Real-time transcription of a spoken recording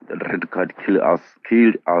red card killed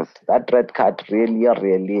us. That red card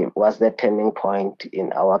really was the turning point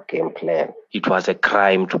in our game plan. It was a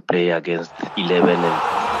crime to play against 11.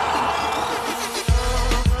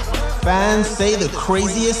 Fans say the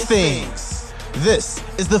craziest things. This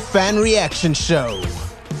is the Fan Reaction Show.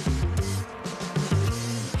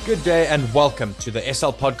 Good day and welcome to the SL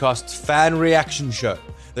Podcast's Fan Reaction Show,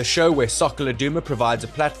 the show where Soccer Laduma provides a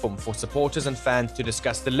platform for supporters and fans to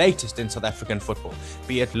discuss the latest in South African football,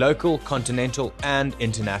 be it local, continental and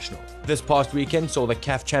international. This past weekend saw the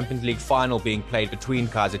CAF Champions League final being played between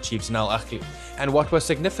Kaizer Chiefs and Al Ahly. And what was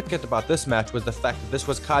significant about this match was the fact that this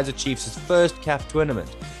was Kaizer Chiefs' first CAF tournament,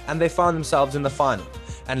 and they found themselves in the final.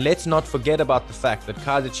 And let's not forget about the fact that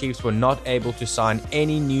Kaizer Chiefs were not able to sign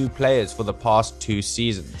any new players for the past 2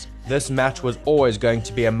 seasons. This match was always going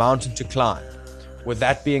to be a mountain to climb. With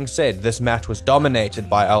that being said, this match was dominated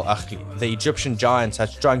by Al Ahly. The Egyptian Giants had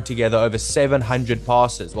strung together over 700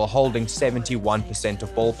 passes while holding 71%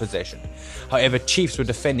 of ball possession. However, Chiefs were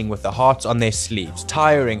defending with their hearts on their sleeves,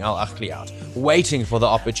 tiring Al Ahly out, waiting for the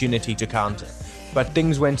opportunity to counter. But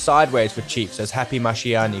things went sideways for Chiefs as Happy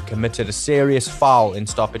Mashiane committed a serious foul in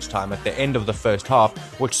stoppage time at the end of the first half,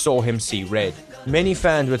 which saw him see red. Many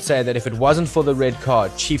fans would say that if it wasn't for the red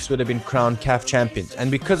card, Chiefs would have been crowned CAF champions,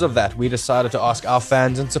 and because of that, we decided to ask our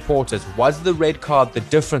fans and supporters, was the red card the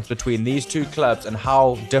difference between these two clubs and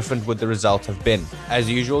how different would the result have been? As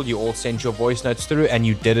usual, you all sent your voice notes through and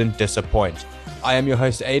you didn't disappoint. I am your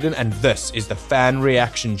host Aiden, and this is the Fan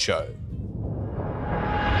Reaction Show.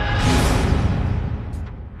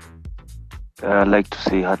 I'd like to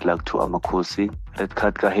say hard luck to Amakosi. Red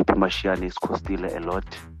card ka Happy Mashiane is costing a lot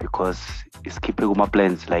because it's keeping my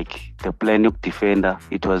plans. Like the plan of defender,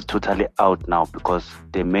 it was totally out now because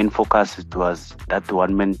the main focus was that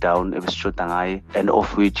one man down, and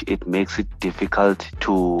of which it makes it difficult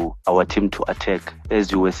to our team to attack.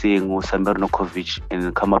 As you were saying, Samir Nokovic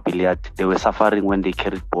and Kama Biliat, they were suffering when they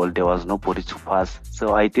carried ball. There was nobody to pass.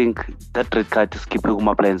 So I think that red card is keeping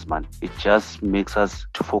my plans, man. It just makes us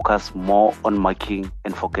to focus more on marking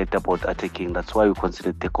and forget about attacking. That's why we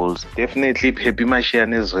considered the goals. Definitely, Happy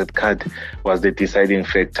Mashiane's red card was the deciding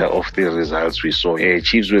factor of the results we saw.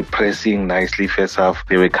 Chiefs were pressing nicely first half.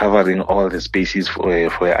 They were covering all the spaces for Al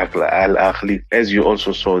Ahly. As you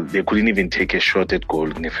also saw, they couldn't even take a shot at goal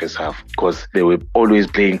in the first half because they were always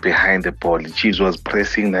playing behind the ball. The Chiefs was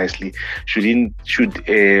pressing nicely. Should it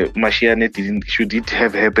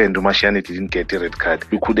have happened, Mashiane didn't get a red card,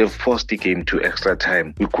 we could have forced the game to extra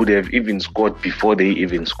time. We could have even scored before they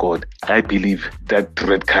even scored. I believe that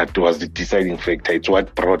red card was the deciding factor. It's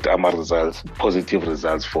what brought our results, positive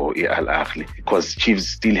results for Al Ahly, because Chiefs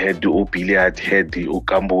still had the Biliat, had the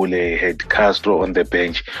Okambole, had Castro on the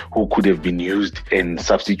bench who could have been used and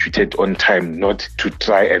substituted on time, not to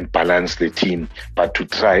try and balance the team, but to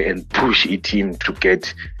try and push a team to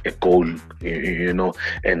get a goal,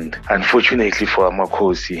 and unfortunately for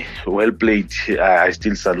Amakosi, well played. I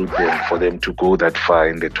still salute them for them to go that far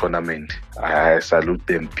in the tournament. I salute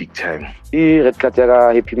them big time. Red card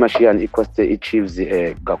ya Happy Mashiane cost Chiefs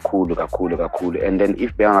kakhulu, and then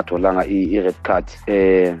if bengatholanga red card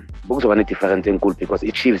kuzoba ne difference enkulu because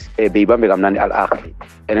Chiefs beyibambe kamnandi Al Ahly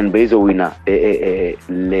and then bezowina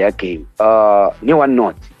leya game one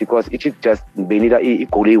not because Chiefs just benida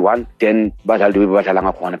goal one, then badlali bebadlala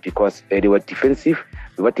ngakhona because they were defensive,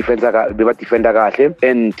 defender kahle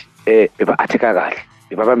and beba attack kahle.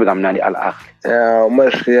 Al Ahly.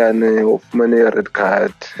 Mashiane ufumane red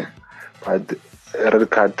card, but red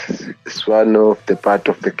card is one of the part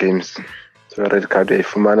of the games. So red card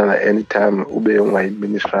uyayifumana at any time ube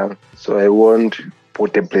ungayiminisha. So I won't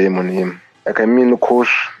put the blame on him. Like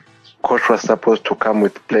coach was supposed to come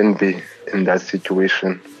with plan B in that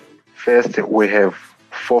situation. First, we have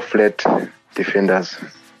 4 flat defenders,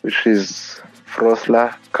 which is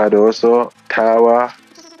Frosler, Cardoso, Tawa,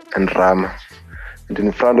 and Rama. And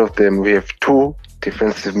in front of them, we have 2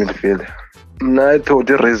 defensive midfielders. I thought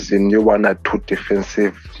the reason you wanted 2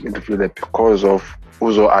 defensive midfielders because of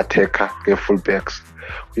Uzo attacker, the fullbacks,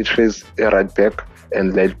 which is a right back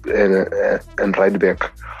and right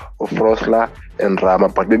back of Frosler and Rama,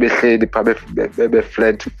 but maybe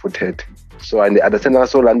flat-footed. So and the other side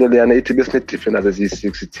also Landoliana it is not different as is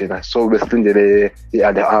 16. So we still the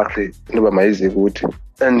other Ahly no amazing good.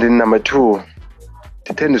 And in number 2,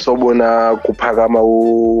 Titheni sobona kuphakama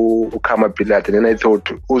uKhama Biliat, and I thought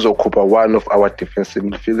uzokhupha one of our defensive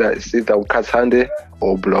midfielders, either uKhathande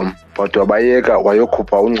or Blom, but wabayeka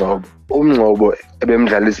wayokhupha uNgcobo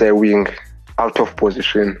ebemdlalisa ewing out of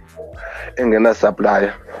position engena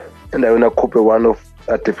supplier, and I wanna khuphe one of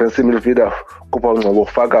a defensive midfielder, khupha uNgcobo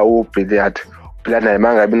faka uBiliat phela naye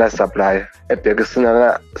mangabe na supply ebheke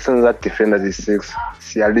sinza defenders i6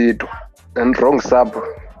 siyalidwa and wrong sub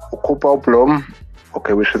ukhupha uBlom.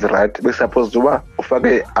 Okay, which is right. We're supposed to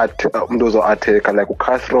ufake umuntu ozo-attacker like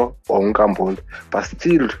uCastro or uNkambule, but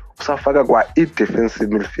still usafaka kwa i-defensive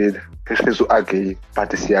midfield especially u-Agay, but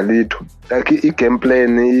siyalidwa like i-game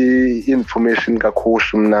plan i-information kakhulu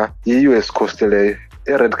mna i-US Coast leyo.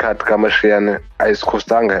 I-red card kaMashiane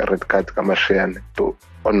ayisikhostanga i-red card kaMashiane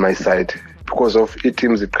on my side because of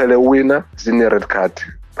i-teams ziqhele uwina zine-red card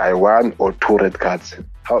by 1 or 2 red cards.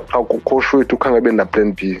 How coach wethu khange bena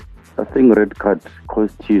plan B? I think red card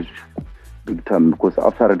cost huge big time because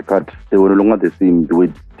after red card they were no longer the same. They were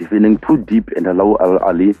defending too deep and allow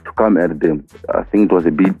Ali to come at them. I think it was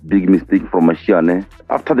a big mistake from Mashiane.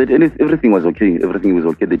 After that, everything was okay. Everything was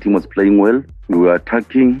okay. The team was playing well. We were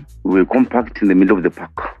attacking. We were compact in the middle of the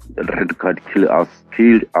park. The red card killed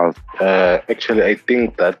us. Actually, I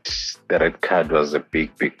think that the red card was a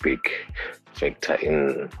big factor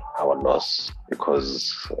in our loss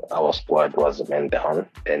because our squad was a man down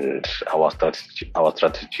and our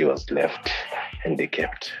strategy was left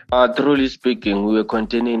handicapped. Truly speaking, we were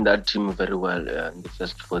containing that team very well in the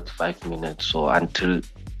first 45 minutes. So until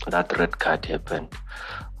that red card happened,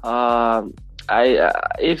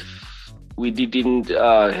 if we didn't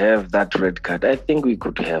have that red card, I think we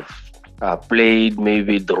could have played,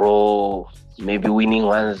 maybe draw, maybe winning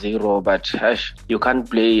 1-0, but you can't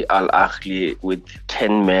play Al Ahly with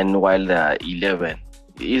 10 men while there are 11.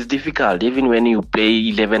 It's difficult. Even when you play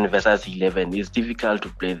 11 versus 11, it's difficult to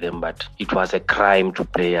play them, but it was a crime to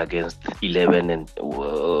play against 11 and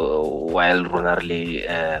while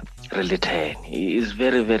Ronaldo really 10. It's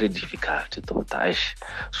very, very difficult.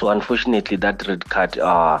 So unfortunately, that red card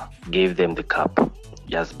gave them the cup,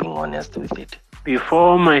 just being honest with it.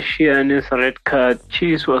 Before Mashiane's red card,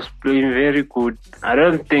 Chiefs was playing very good. I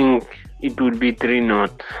don't think it would be 3-0.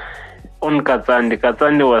 On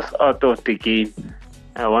Katsande was out of the game.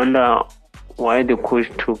 I wonder why the coach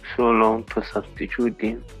took so long to substitute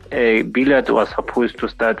him. Billard was supposed to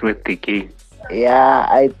start with the game. Yeah,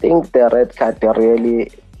 I think the red card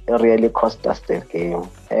really cost us the game.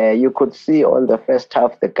 You could see on the first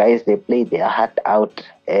half, the guys, they played their heart out.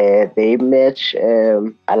 They match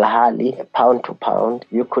Al Ahly pound to pound.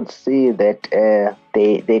 You could see that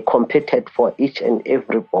they competed for each and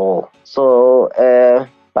every ball. So,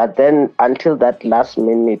 but then until that last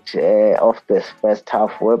minute of the first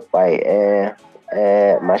half, whereby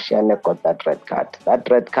Mashiane got that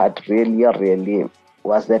red card really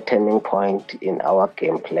was the turning point in our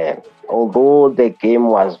game plan. Although the game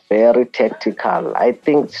was very tactical, I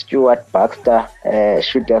think Stuart Baxter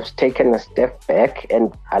should have taken a step back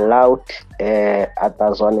and allowed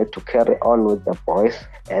Atazone to carry on with the boys,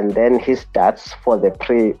 and then he starts for the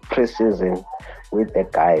pre-season with the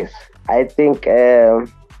guys. I think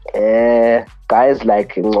guys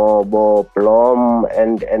like Ngobo, Blom,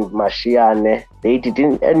 and Mashiane, they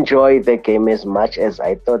didn't enjoy the game as much as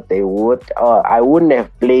I thought they would. I wouldn't have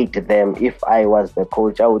played them if I was the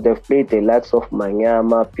coach. I would have played the likes of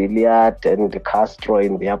Manyama, Billiard, and Castro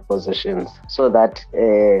in their positions so that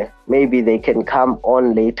maybe they can come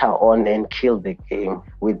on later on and kill the game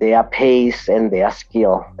with their pace and their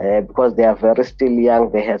skill. Because they are still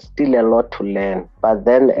young, they have still a lot to learn. But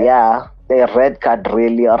then, the red card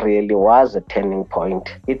really was a turning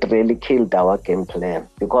point. It really killed our game plan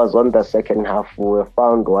because on the second half we were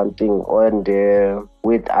found wanting, and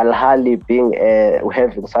with Al Ahly being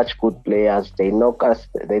having such good players, they knocked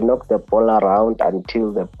the ball around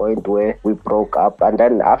until the point where we broke up. And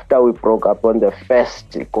then after we broke up on the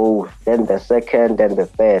first goal, then the second and the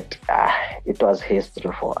third, it was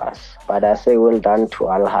history for us. But I say well done to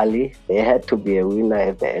Al Ahly. They had to be a winner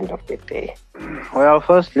at the end of the day. Well,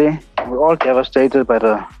 firstly, we're all devastated by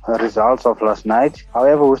the results of last night.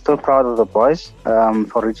 However, we're still proud of the boys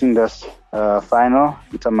for reaching this final.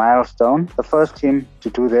 It's a milestone. The first team to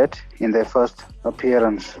do that in their first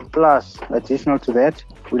appearance. Plus, additional to that,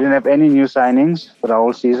 we didn't have any new signings for the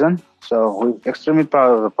whole season. So we're extremely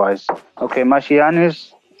proud of the boys. Okay,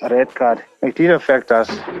 Mashiane's red card, it did affect us,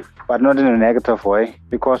 but not in a negative way,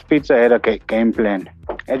 because Pizza had a game plan.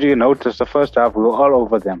 As you noticed, the first half, we were all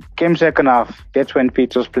over them. Came second half, that's when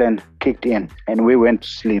Pizza's plan kicked in, and we went to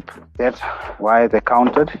sleep. That's why they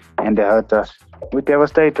counted, and they hurt us. We're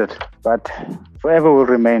devastated, but forever will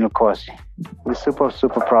remain, of course. We're super,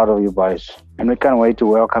 super proud of you boys, and we can't wait to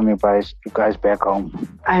welcome you guys back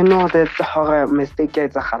home. I know that horror mistake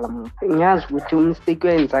is a halam. Yes, we do mistake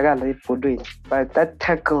in Zagal, but that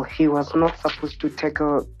tackle, he was not supposed to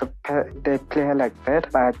tackle the player like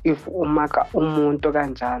that. But if Umaka Umuntu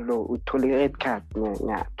Ganjalo would tolerate cat,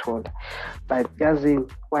 but as in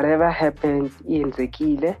whatever happened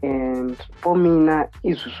iyenzekile, and for mina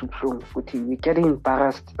izwisa ubuhlungu ukuthi we get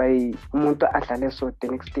embarrassed by umuntu adlale so the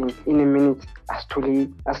next thing in a minute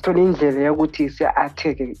asithole indlela yokuthi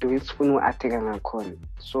siya-attack-e the way sifuna u-attack-a ngakhona.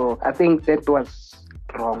 So I think that was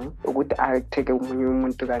wrong ukuthi attack-e omunye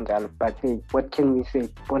umuntu kanjalo, but hey, what can we say?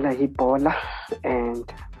 Bola hi-bola,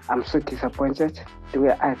 and I'm so disappointed the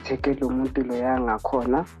way I take lo muntu loya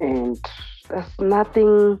ngakhona, and there's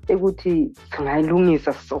nothing ukuthi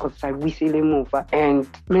singayilungisa or sayibuyisele emuva. And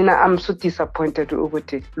mina I'm so disappointed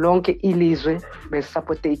ukuthi lonke ilizwe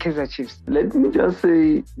besupport i-Kaizer Chiefs. Let me just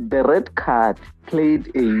say the red card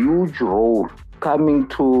played a huge role coming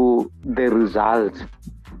to the result,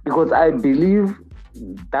 because I believe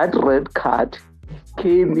that red card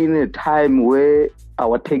came in a time where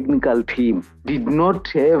our technical team did not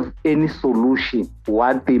have any solution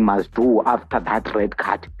what they must do after that red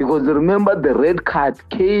card. Because remember, the red card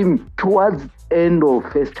came towards end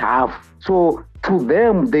of first half. So to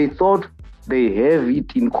them, they thought they have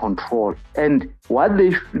it in control. And what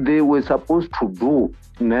they were supposed to do,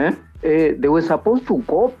 they were supposed to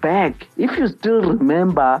go back. If you still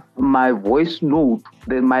remember my voice note,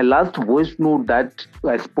 then my last voice note that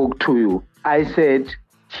I spoke to you, I said,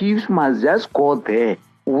 Chiefs must just go there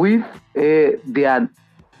with their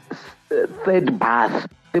third bus.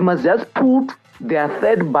 They must just put their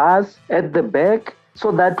third bus at the back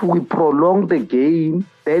so that we prolong the game.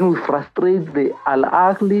 Then we frustrate the Al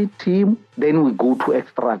Ahly team. Then we go to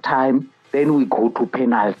extra time. Then we go to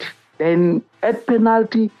penalty. Then at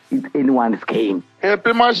penalty, it's anyone's game.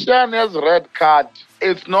 Happy Mashiane's red card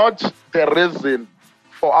is not the reason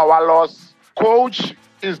for our loss. Coach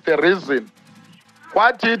is the reason.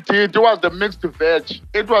 What he did was the mixed veg.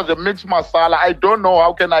 It was a mixed masala. I don't know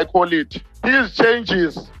how can I call it. His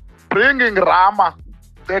changes, bringing Rama,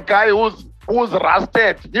 the guy who's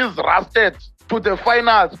rusted, he's rusted to the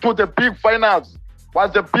finals, to the big finals,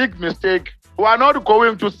 was a big mistake. We are not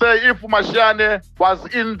going to say if Mashiane was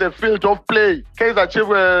in the field of play, Kaizer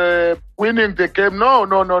Chiefs winning the game. No.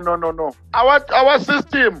 Our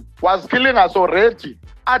system was killing us already.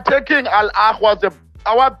 Attacking Al Ahly was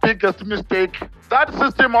our biggest mistake. That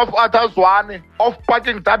system of Atazwani, of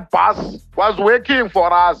parking that bus, was working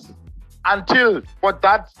for us until for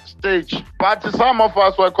that stage. But some of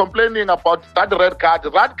us were complaining about that red card.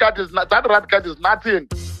 That red card is nothing.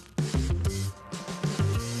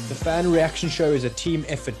 The Fan Reaction Show is a team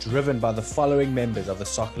effort driven by the following members of the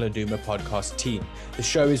Soccer Laduma podcast team. The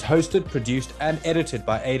show is hosted, produced and edited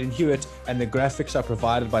by Aidan Hewitt, and the graphics are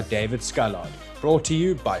provided by David Scullard. Brought to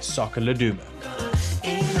you by Soccer Laduma.